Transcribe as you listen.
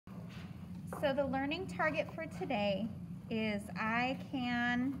So the learning target for today is I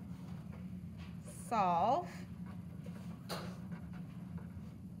can solve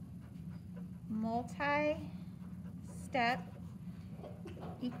multi-step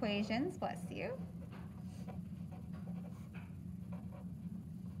equations, bless you,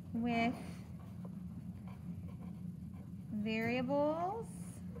 with variables,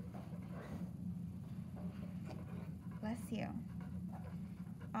 bless you,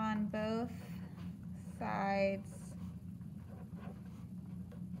 on both sides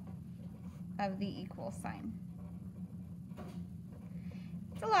of the equal sign.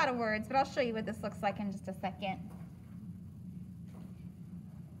 It's a lot of words, but I'll show you what this looks like in just a second.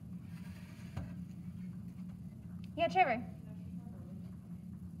 Yeah, Trevor.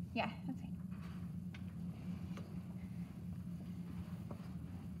 Yeah, that's fine.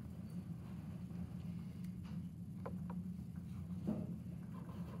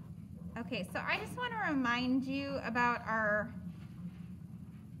 Okay, so I just want to remind you about our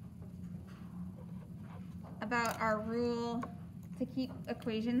rule to keep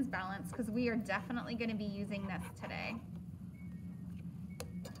equations balanced, because we are definitely going to be using this today.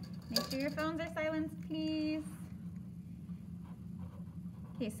 Make sure your phones are silenced, please.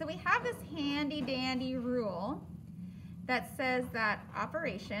 Okay, so we have this handy dandy rule that says that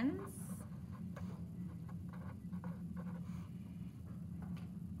operations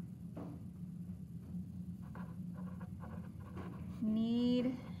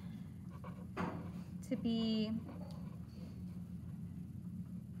need to be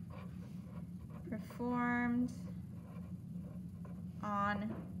performed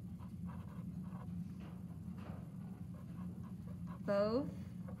on both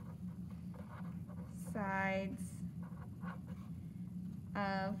sides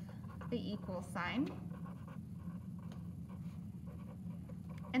of the equal sign.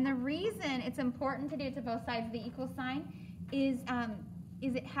 And the reason it's important to do it to both sides of the equal sign is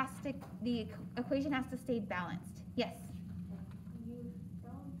it has to, the equation has to stay balanced. Yes? You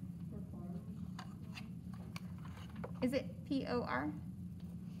don't perform. Is it P-O-R?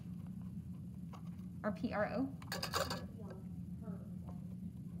 Or P-R-O?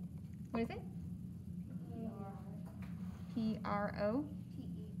 What is it? P-R-O?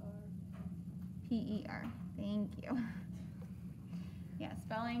 P-E-R. Thank you. Yeah,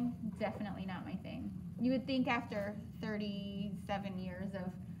 spelling, definitely not my thing. You would think after 37 years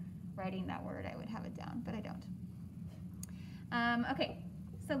of writing that word I would have it down, but I don't. Okay,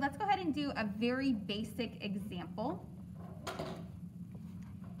 so let's go ahead and do a very basic example.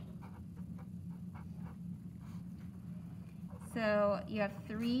 So you have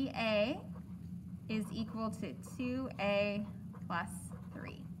 3a is equal to 2a plus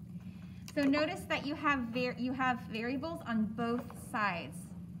 3. So notice that you have variables on both sides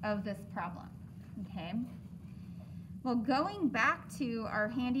of this problem, okay? Well, going back to our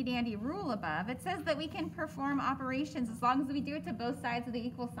handy dandy rule above, it says that we can perform operations as long as we do it to both sides of the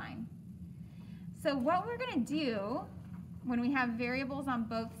equal sign. So what we're going to do when we have variables on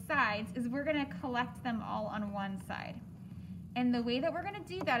both sides is we're going to collect them all on one side. And the way that we're going to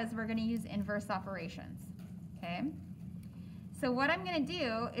do that is we're going to use inverse operations, okay? So what I'm going to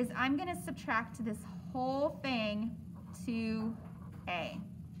do is I'm going to subtract this whole thing to a.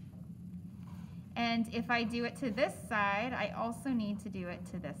 And if I do it to this side, I also need to do it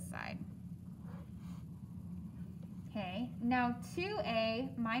to this side. Okay, now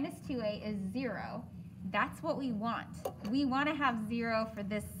 2a minus 2a is 0. That's what we want. We want to have 0 for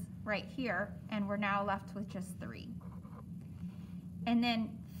this right here, and we're now left with just 3. And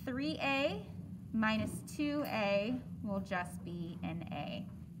then 3a minus 2a will just be an a,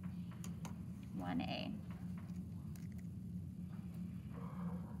 1a.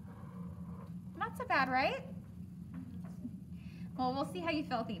 Not so bad, right? Well, we'll see how you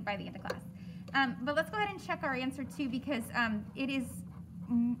feel by the end of class. But let's go ahead and check our answer too, because it is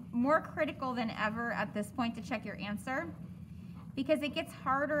more critical than ever at this point to check your answer, because it gets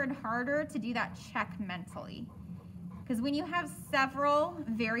harder and harder to do that check mentally. Because when you have several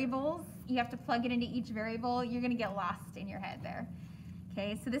variables, you have to plug it into each variable, you're going to get lost in your head there.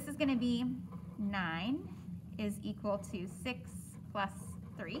 Okay, so this is going to be 9 is equal to 6 plus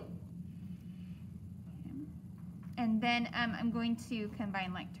 3. Okay. And then I'm going to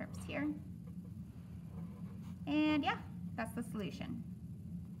combine like terms here. And yeah, that's the solution.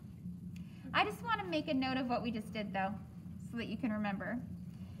 I just want to make a note of what we just did though, so that you can remember.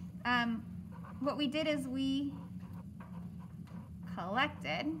 What we did is we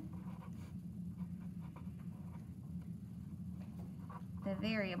collected the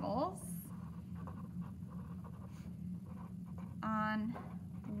variables on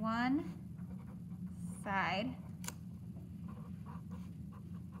one side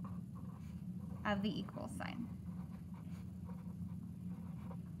of the equal sign.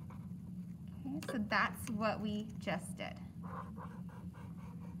 Okay, so that's what we just did.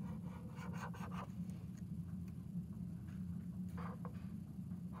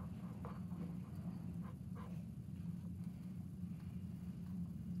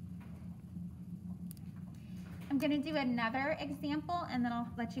 I'm going to do another example and then I'll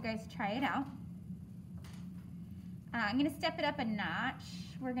let you guys try it out. I'm going to step it up a notch.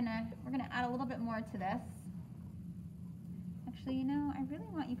 We're gonna add a little bit more to this. Actually, you know, I really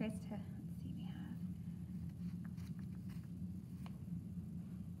want you guys to, let's see, we have,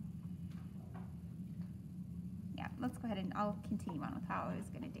 yeah, let's go ahead and I'll continue on with how I was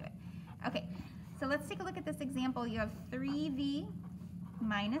going to do it. Okay, so let's take a look at this example. You have 3v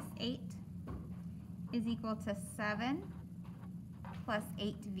minus 8 is equal to 7 plus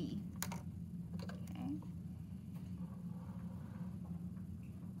 8v. Okay.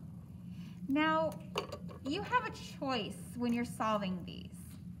 Now, you have a choice when you're solving these.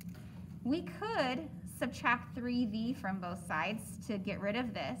 We could subtract 3v from both sides to get rid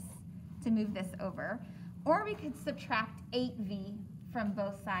of this, to move this over, or we could subtract 8v from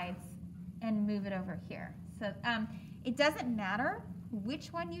both sides and move it over here. So it doesn't matter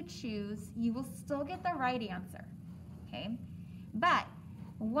which one you choose, you will still get the right answer, okay? But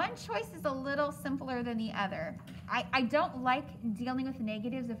one choice is a little simpler than the other. I don't like dealing with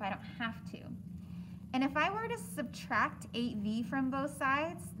negatives if I don't have to. And if I were to subtract 8v from both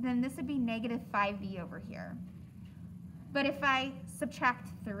sides, then this would be negative 5v over here. But if I subtract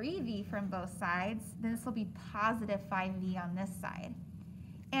 3v from both sides, then this will be positive 5v on this side.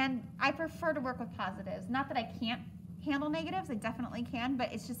 And I prefer to work with positives. Not that I can't handle negatives, I definitely can,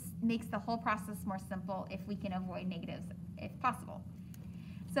 but it just makes the whole process more simple if we can avoid negatives if possible.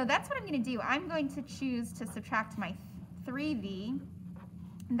 So that's what I'm going to do. I'm going to choose to subtract my 3v.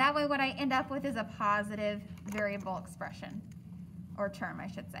 That way what I end up with is a positive variable expression, or term I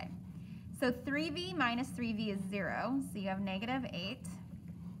should say. So 3v minus 3v is 0, so you have negative 8.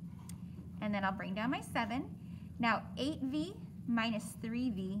 And then I'll bring down my 7. Now 8v minus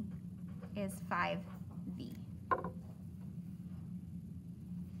 3v is 5v.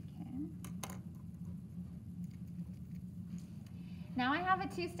 Now I have a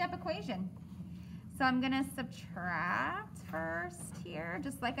two-step equation. So I'm going to subtract first here,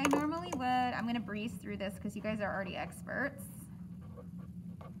 just like I normally would. I'm going to breeze through this because you guys are already experts.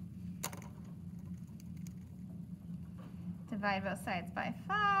 Divide both sides by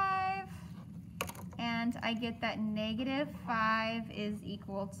 5. And I get that negative 5 is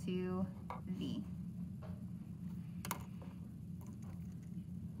equal to v.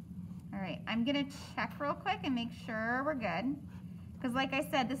 All right, I'm going to check real quick and make sure we're good. Because like I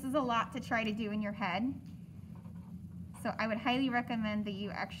said, this is a lot to try to do in your head. So I would highly recommend that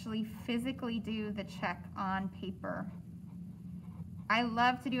you actually physically do the check on paper. I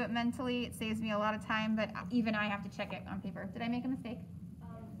love to do it mentally. It saves me a lot of time, but even I have to check it on paper. Did I make a mistake?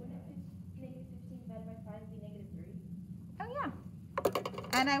 Wouldn't negative 15 divided by 5 be negative 3? Oh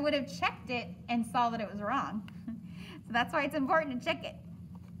yeah. And I would have checked it and saw that it was wrong. So that's why it's important to check it.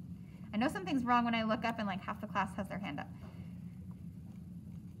 I know something's wrong when I look up and like half the class has their hand up.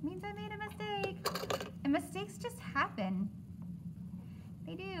 Means I made a mistake. And mistakes just happen.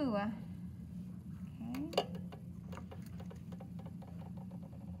 They do. Okay.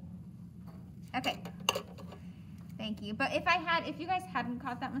 Okay. Thank you. But if you guys hadn't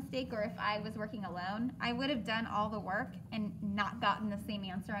caught that mistake, or if I was working alone, I would have done all the work and not gotten the same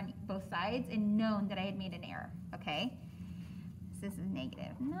answer on both sides and known that I had made an error. Okay? So this is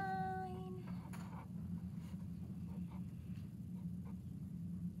negative 9.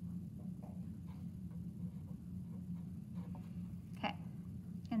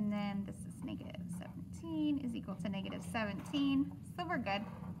 And then this is negative 17 is equal to negative 17. So we're good.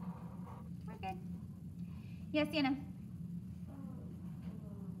 We're good. Yes, Anna?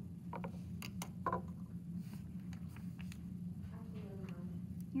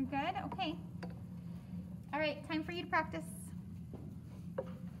 You're good? Okay. All right, time for you to practice.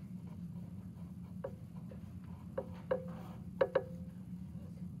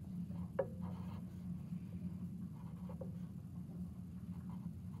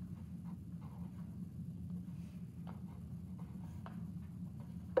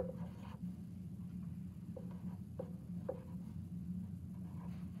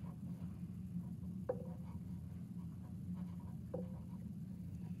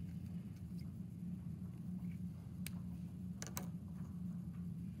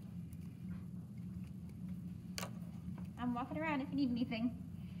 I'm walking around if you need anything.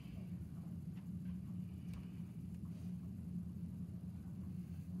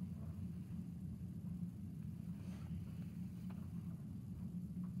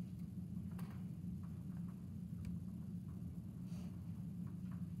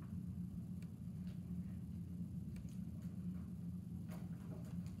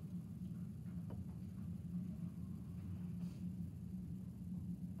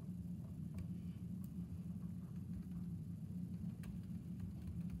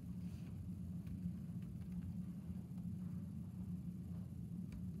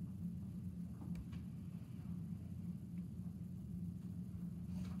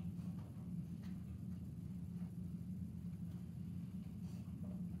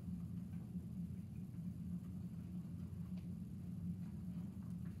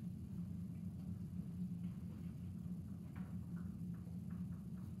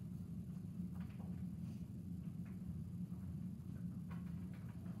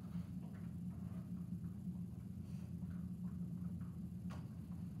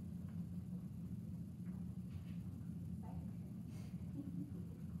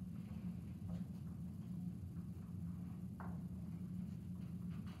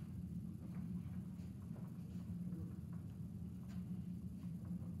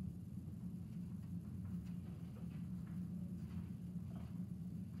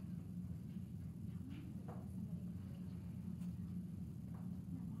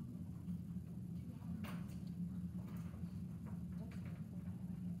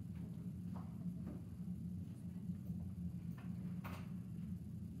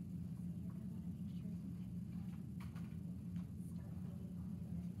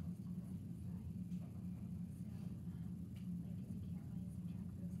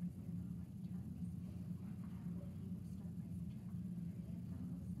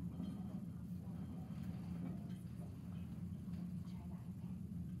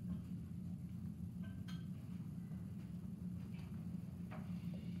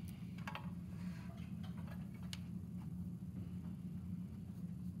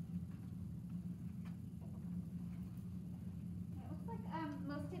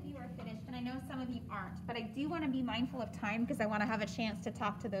 I know some of you aren't, but I do want to be mindful of time because I want to have a chance to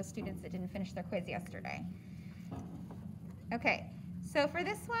talk to those students that didn't finish their quiz yesterday. Okay, so for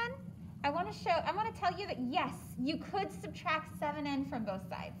this one, I want to tell you that yes, you could subtract 7n from both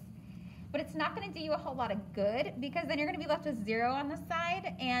sides, but it's not going to do you a whole lot of good because then you're going to be left with 0 on the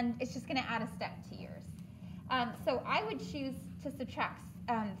side and it's just going to add a step to yours. So I would choose to subtract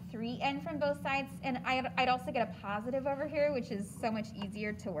 3n from both sides, and I'd also get a positive over here, which is so much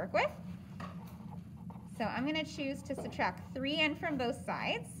easier to work with. So I'm going to choose to subtract 3n from both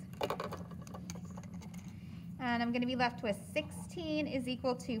sides. And I'm going to be left with 16 is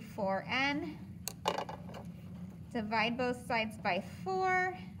equal to 4n. Divide both sides by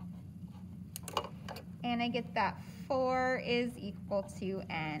 4. And I get that 4 is equal to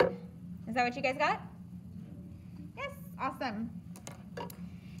n. Is that what you guys got? Yes, awesome.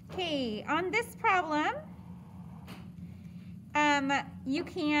 Okay, on this problem, you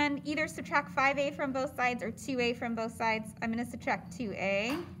can either subtract 5a from both sides or 2a from both sides. I'm going to subtract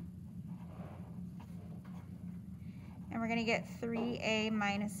 2a. And we're going to get 3a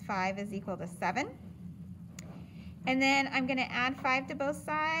minus 5 is equal to 7. And then I'm going to add 5 to both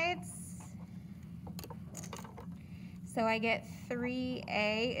sides. So I get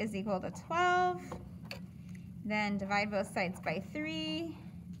 3a is equal to 12. Then divide both sides by 3.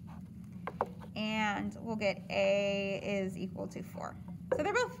 And we'll get a is equal to 4. So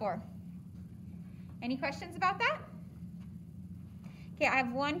they're both 4. Any questions about that? Okay, I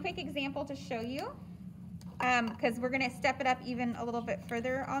have one quick example to show you because we're going to step it up even a little bit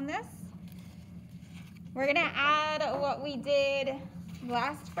further on this. We're going to add what we did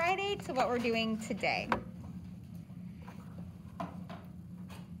last Friday to what we're doing today.